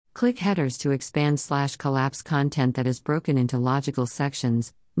Click headers to expand/collapse content that is broken into logical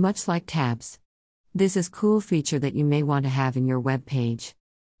sections, much like tabs. This is a cool feature that you may want to have in your web page.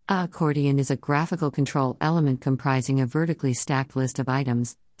 A accordion is a graphical control element comprising a vertically stacked list of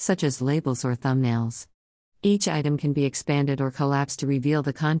items, such as labels or thumbnails. Each item can be expanded or collapsed to reveal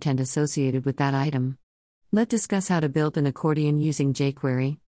the content associated with that item. Let's discuss how to build an accordion using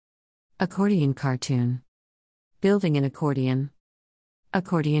jQuery. Accordion cartoon. Building an accordion.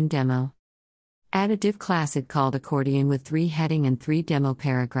 Accordion demo. Add a div class called accordion with 3 heading and 3 demo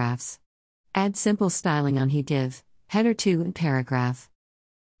paragraphs. Add simple styling on div, header 2 and paragraph.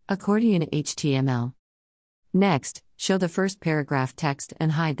 Accordion HTML. Next, show the first paragraph text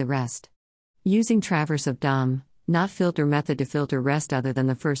and hide the rest. Using traverse of DOM, not filter method to filter rest other than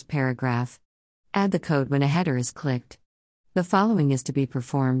the first paragraph. Add the code when a header is clicked. The following is to be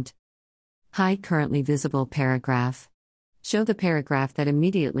performed. Hide currently visible paragraph. Show the paragraph that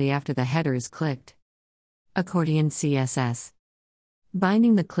immediately after the header is clicked. Accordion CSS.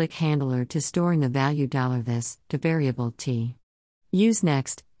 Binding the click handler to storing the value $this to variable t. Use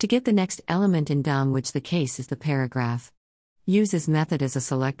next to get the next element in DOM, which the case is the paragraph. Use this method as a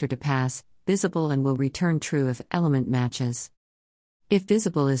selector to pass visible and will return true if element matches. If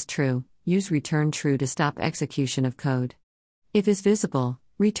visible is true, use return true to stop execution of code. If is visible,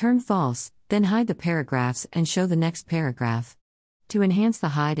 return false, then hide the paragraphs and show the next paragraph. To enhance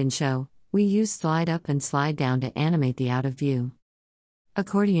the hide and show, we use slide up and slide down to animate the out of view.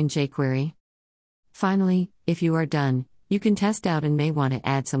 Accordion jQuery. Finally, if you are done, you can test out and may want to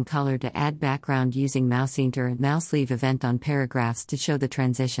add some color to add background using mouseInter and mouseleave event on paragraphs to show the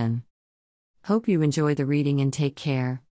transition. Hope you enjoy the reading and take care.